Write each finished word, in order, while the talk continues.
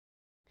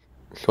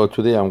So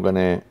today I'm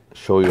gonna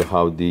show you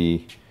how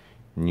the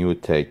new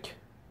tech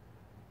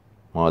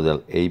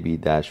model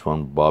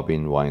AB-1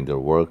 bobbin winder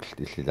works.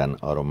 This is an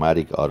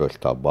automatic auto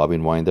stop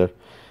bobbin winder,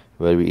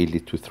 very easy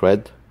to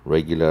thread,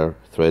 regular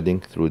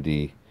threading through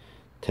the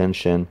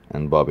tension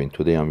and bobbin.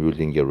 Today I'm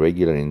using a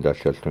regular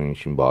industrial sewing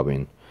machine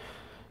bobbin.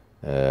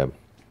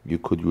 You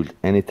could use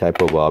any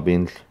type of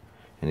bobbins,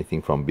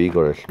 anything from big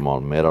or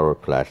small, metal or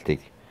plastic.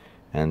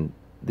 And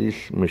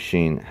this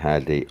machine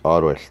has a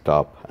auto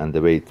stop, and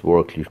the way it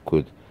works, you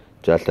could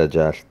just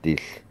adjust this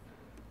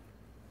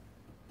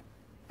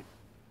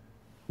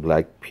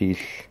black piece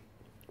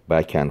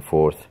back and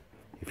forth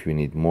if you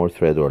need more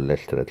thread or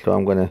less thread. So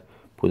I'm gonna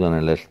put on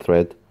a less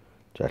thread,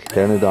 just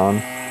turn it on.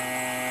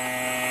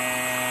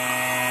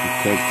 It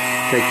takes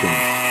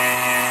seconds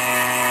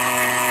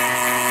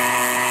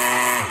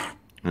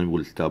and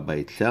will stop by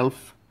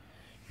itself.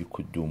 You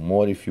could do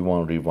more if you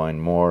want,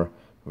 rewind more,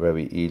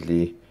 very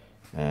easy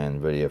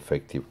and very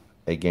effective.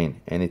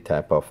 Again, any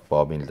type of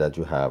bobbins that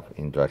you have,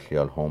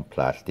 industrial, home,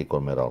 plastic or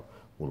metal,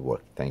 will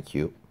work. Thank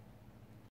you.